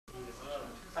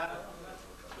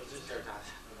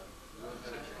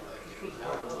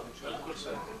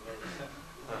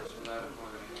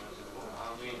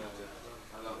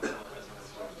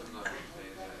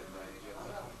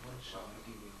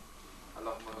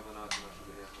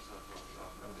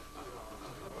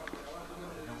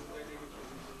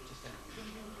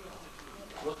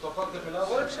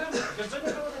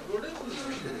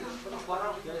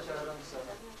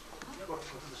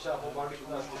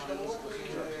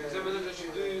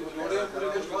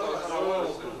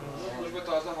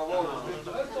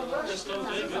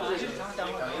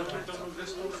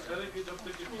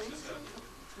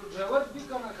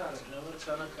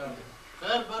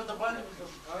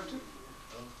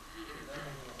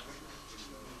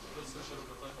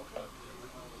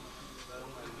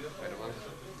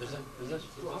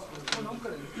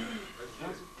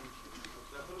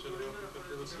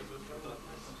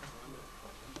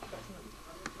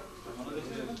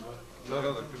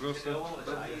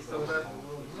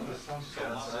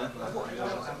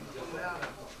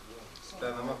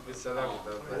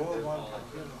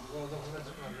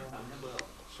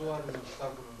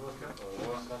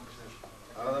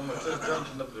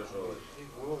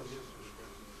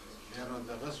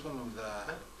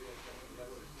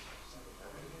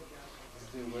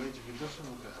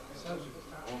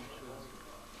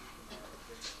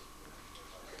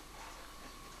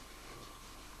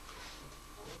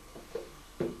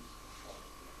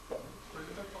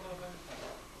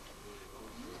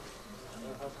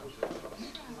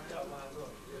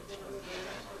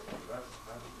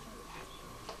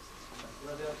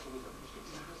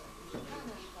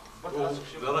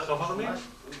ज़्यादा खफा तो नहीं?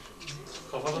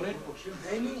 खफा तो नहीं?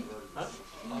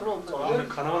 आपने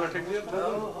खाना वाना ठीक दिया?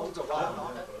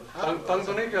 तंग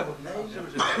तो नहीं किया?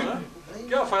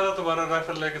 क्या फायदा तुम्हारा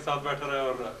राइफल लेके साथ बैठा रहा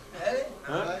और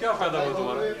क्या फायदा हुआ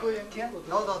तुम्हारा?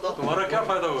 तुम्हारा क्या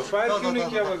फायदा हुआ? फायर क्यों नहीं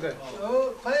किया बोलते?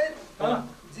 फायर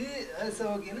जी ऐसा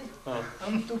हो गया ना,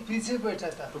 हम तो पीछे बैठा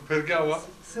था। तो फिर क्या हुआ?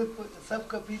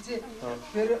 सबका पीछे।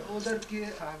 फिर उधर के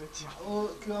वो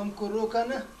क्यों हमको रोका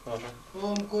ना, वो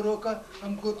हमको रोका,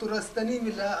 हमको तो रास्ता नहीं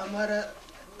मिला, हमारा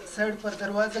साइड पर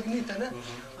दरवाजा नहीं था ना,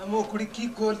 हम वो खिड़की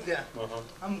खोल दिया,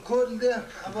 हम खोल दिया,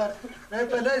 अब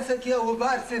राइफल ऐसा किया, वो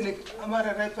बाहर से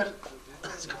हमारा राइफल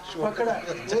पकड़ा,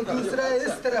 वो दूसरा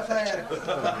इस तरफ आया।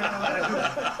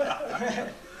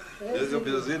 Jest go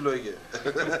Brazil loige.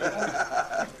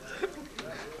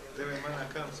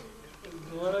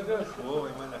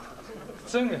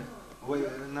 څنګه وای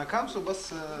ناکام شو بس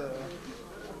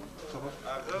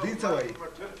دي څه وای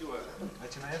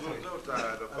چې نه یې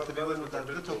ته به ورته د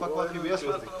ټوپک واخلي بیا شو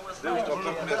دي Deus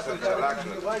toca com essa chalaca.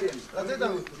 راځي دا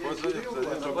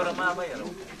خبره ما ما یې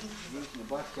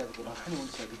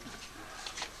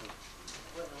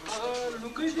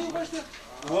لونګي دی باشته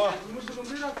واه موږ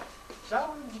لونګي را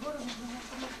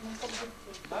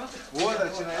واه دا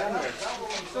چې نه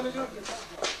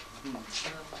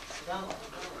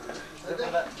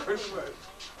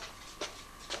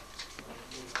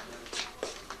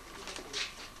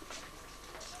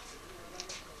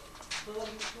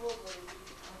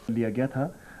लिया गया था,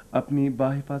 अपनी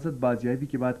बाहिफाजत बाजियाबी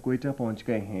के बाद कोयटा पहुंच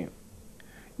गए हैं।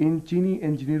 इन चीनी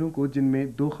इंजीनियरों को,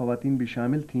 जिनमें 2 खवातीन भी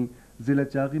शामिल थीं, ज़िला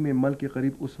चागी में मल के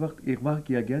करीब उस वक्त अगवा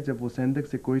किया गया जब वो सेंधक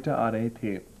से कोयटा आ रहे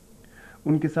थे।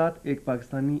 उनके साथ एक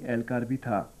पाकिस्तानी एहलकार भी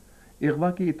था। अगवा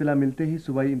की इतला मिलते ही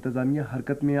सूबाई इंतज़ामिया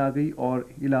हरकत में आ गई और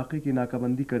इलाके की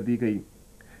नाकाबंदी कर दी गई,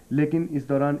 लेकिन इस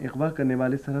दौरान अगवा करने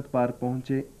वाले सरहद पार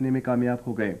पहुंचने में कामयाब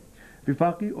हो गए।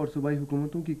 विफाकी और सूबाई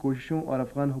हुकूमतों की कोशिशों और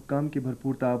अफगान हुक्काम के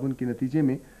भरपूर ताउन के नतीजे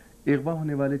में अगवा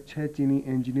होने वाले 6 चीनी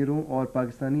इंजीनियरों और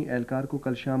पाकिस्तानी एहलकार को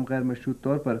कल शाम गैर मशरूत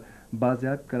तौर पर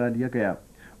बाजियाब करा लिया गया।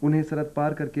 उन्हें सरहद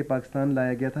पार करके पाकिस्तान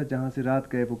लाया गया था, जहां से रात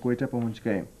गए वो कोयटा पहुंच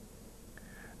गए।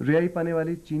 रिहाई पाने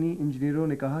वाले चीनी इंजीनियरों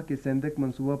ने कहा कि सेंधक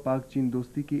मंसूबा पाक चीन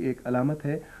दोस्ती की एक अलामत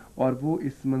है और वो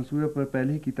इस मंसूबे पर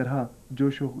पहले की तरह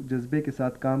जोश व जज्बे के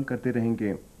साथ काम करते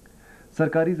रहेंगे।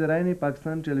 सरकारी ज़राए ने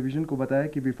पाकिस्तान टेलीविज़न को बताया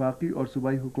कि विफाकी और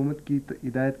सूबाई हुकूमत की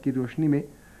हिदायत की रोशनी में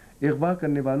अगवा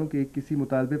करने वालों के किसी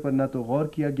मुतालबे पर न तो गौर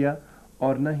किया गया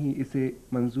और न ही इसे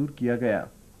मंजूर किया गया।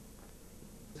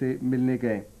 से मिलने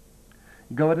गए।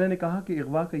 गवर्नर ने कहा कि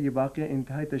अगवा का ये वाक़या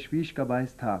इंतहाई तशवीश का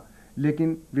बायस था,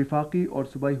 लेकिन विफाकी और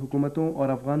सूबाई हुकूमतों और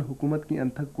अफगान हुकूमत की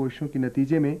अनथक कोशिशों के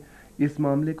नतीजे में इस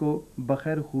मामले को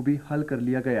बखैर खूबी हल कर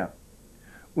लिया गया।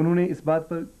 उन्होंने इस बात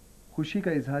पर खुशी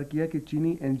का इजहार किया कि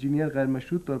चीनी इंजीनियर गैर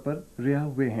मशरूत तौर पर रिहा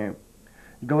हुए हैं।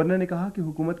 गवर्नर ने कहा कि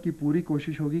हुकूमत की पूरी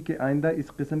कोशिश होगी कि आइंदा इस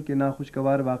किस्म के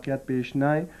नाखुशगवार वाक़यात पेश न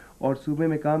आए और सूबे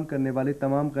में काम करने वाले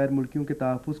तमाम गैर मुल्कियों के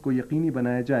तहफ़्फ़ुज़ को यकीनी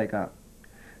बनाया जाएगा।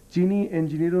 चीनी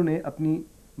इंजीनियरों ने अपनी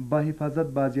बाहिफाजत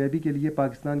बाजियाबी के लिए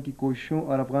पाकिस्तान की कोशिशों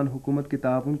और अफगान हुकूमत के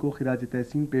ताउन को खिराज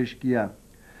तहसीन पेश किया।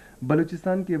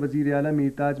 बलूचिस्तान के वज़ीर आला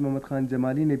मीरताज मोहम्मद खान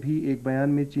जमाली ने भी एक बयान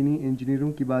में चीनी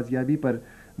इंजीनियरों की बाजियाबी पर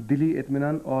दिली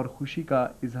इत्मीनान और खुशी का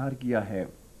इजहार किया है।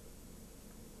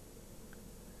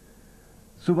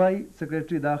 सूबाई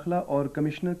सेक्रेटरी दाखिला और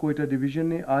कमिश्नर कोयटा डिवीज़न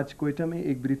ने आज कोयटा में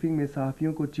एक ब्रीफिंग में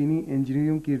सहाफ़ियों को चीनी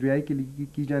इंजीनियरों की रिहाई के लिए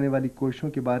की जाने वाली कोशिशों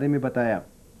के बारे में बताया।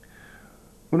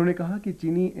 उन्होंने कहा कि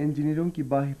चीनी इंजीनियरों की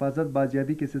बाहिफाजत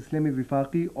बाजियाबी के सिलसिले में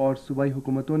वफाकी और सूबाई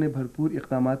हुकूमतों ने भरपूर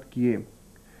इक़दाम किए।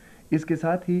 इसके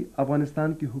साथ ही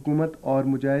अफ़गानिस्तान की हुकूमत और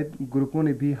मुजाहिद ग्रुपों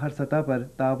ने भी हर सतह पर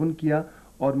ताउन किया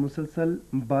और मुसलसल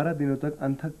 12 दिनों तक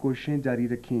अनथक कोशिशें जारी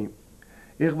रखीं।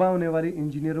 अगवा होने वाले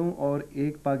इंजीनियरों और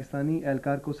एक पाकिस्तानी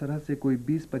एहलकार को सरहद से कोई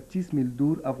 20-25 मील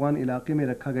दूर अफगान इलाके में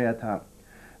रखा गया था।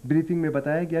 ब्रीफिंग में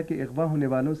बताया गया कि अगवा होने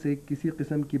वालों से किसी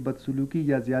किस्म की बदसलूकी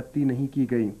या ज्यादती नहीं की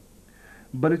गई।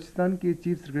 बलूचिस्तान के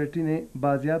चीफ सेक्रेटरी ने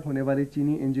बाजियाब होने वाले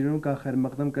चीनी इंजीनियरों का खैर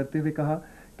मकदम करते हुए कहा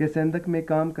कि सेंधक में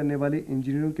काम करने वाले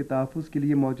इंजीनियरों के तहफ़्फ़ुज़ के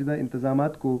लिए मौजूदा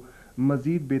इंतजामात को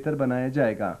मज़ीद बेहतर बनाया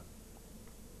जाएगा।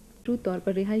 तौर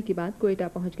पर रिहाई के बाद कोयटा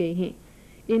पहुँच गए हैं।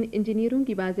 इन इंजीनियरों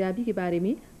की बाजियाबी के बारे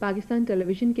में पाकिस्तान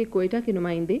टेलीविजन के कोयटा के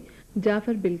नुमाइंदे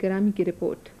जाफर बिलकरामी की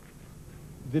रिपोर्ट।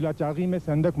 जिला चागी में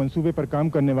सेंधक मंसूबे पर काम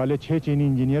करने वाले 6 चीनी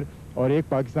इंजीनियर और एक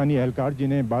पाकिस्तानी एहलकार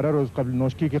जिन्हें 12 रोज़ कबल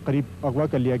नौशकी के करीब अगवा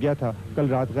कर लिया गया था, कल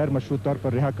रात गैर मशरूत तौर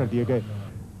पर रिहा कर दिए गए।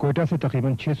 कोयटा से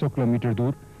तकरीबन 600 किलोमीटर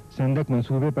दूर सेंधक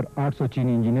मंसूबे पर 800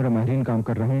 चीनी इंजीनियर और माहिरीन काम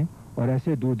कर रहे हैं और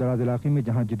ऐसे दूर दराज इलाके में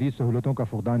जहाँ जदीद सहूलतों का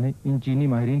फुकदान है, इन चीनी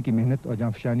माहिरीन की मेहनत और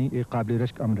जांफशानी एक काबिल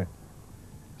रश्क अमर है।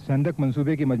 सेंधक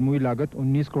मंसूबे की मजमूई लागत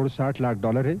 19 करोड़ 60 लाख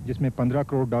डॉलर है, जिसमें 15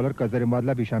 करोड़ डॉलर का ज़र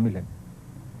मुबादला भी शामिल है।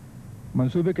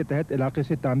 मंसूबे के तहत इलाके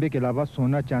से तांबे के अलावा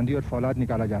सोना, चांदी और फौलाद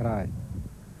निकाला जा रहा है।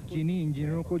 चीनी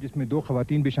इंजीनियरों को, जिसमें 2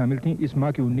 खवातीन भी शामिल थीं, इस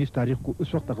माह की 19 तारीख को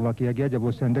उस वक्त अगवा किया गया जब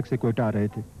वो सेंधक से कोयटा आ रहे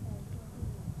थे।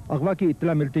 अगवा की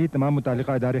इत्तला मिलते ही तमाम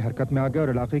मुतालिका इदारे हरकत में आ गए और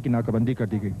इलाके की नाकाबंदी कर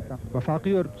दी गई।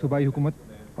 वफाकी और सूबाई हुकूमत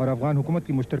और अफगान हुकूमत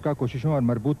की मुश्तरका कोशिशों और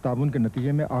मरबूत ताउन के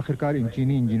नतीजे में आखिरकार इन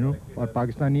चीनी इंजीनियरों और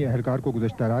पाकिस्तानी एहलकार को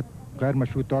गुज़श्ता रात गैर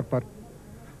मशरूत तौर पर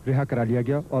रिहा करा लिया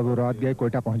गया और वो रात गए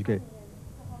कोयटा पहुँच गए।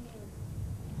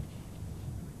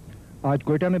 आज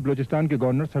कोयटा में बलूचिस्तान के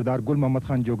गवर्नर सरदार गुल मोहम्मद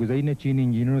खान जोगुज़ई ने चीनी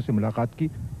इंजीनियरों से मुलाकात की।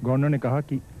 गवर्नर ने कहा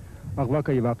कि अगवा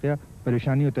का ये वाक़या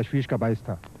परेशानी और तशवीश का बायस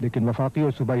था, लेकिन वफाकी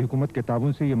और सूबाई हुकूमत के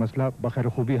ताउन से ये मसला बखैर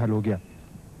खूबी हल हो गया।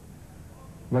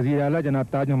 वज़ीर आला जनाब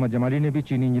ताज मोहम्मद जमाली ने भी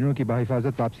चीनी इंजीनियरों की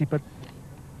बाहिफाजत वापसी पर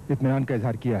इत्मीनान का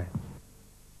इजहार किया है।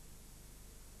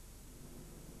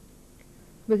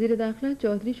 वज़ीर दाखिला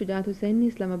चौधरी शुजात हुसैन ने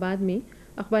इस्लामाबाद में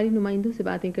अखबारी नुमाइंदों से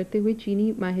बातें करते हुए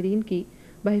चीनी माहिरीन की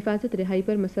बाहिफाजत रिहाई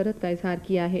पर मसरत का इजहार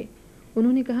किया है।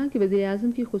 उन्होंने कहा कि वज़ीर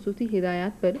आज़म की खुसूसी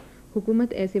हिदायत पर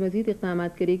हुकूमत ऐसे मज़ीद इक़दाम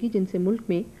करेगी जिनसे मुल्क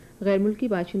में गैर मुल्की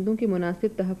बाशिंदों के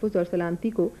मुनासिब तहफ़्फ़ुज़ और सलामती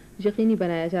को यकीनी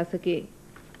बनाया जा सके।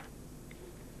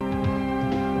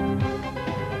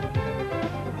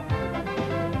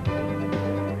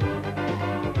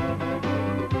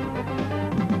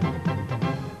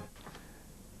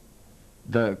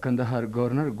 د کندهار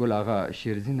گورنر ګل آغا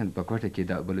شیرزي نن په کوټه کې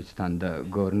د بلوچستان د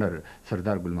گورنر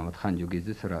سردار ګل محمد خان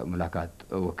جوګیزي سره ملاقات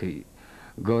وکړي.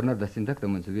 گورنر د سندک د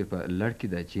منصوبې په لړ کې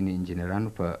د چینی انجینرانو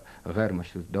په غیر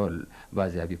مشروط ډول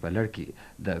بازیابي په لړ کې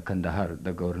د کندهار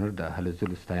د گورنر د هلو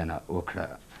ځلو ستاینه وکړه.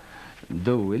 د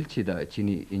ویل چې د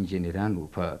چینی انجینرانو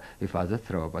په حفاظت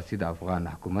سره وابستې د افغان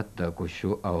حکومت د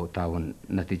کوششو او تعاون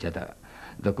نتیجه ده،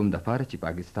 د کوم دپاره چې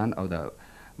پاکستان او د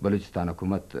بلوچستان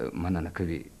حکومت مننه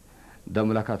کوي. د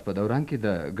ملاقات په دوران کې د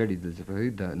ګډې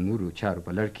د نورو چارو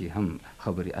په لړ کې هم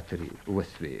خبرې اترې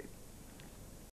وسوې.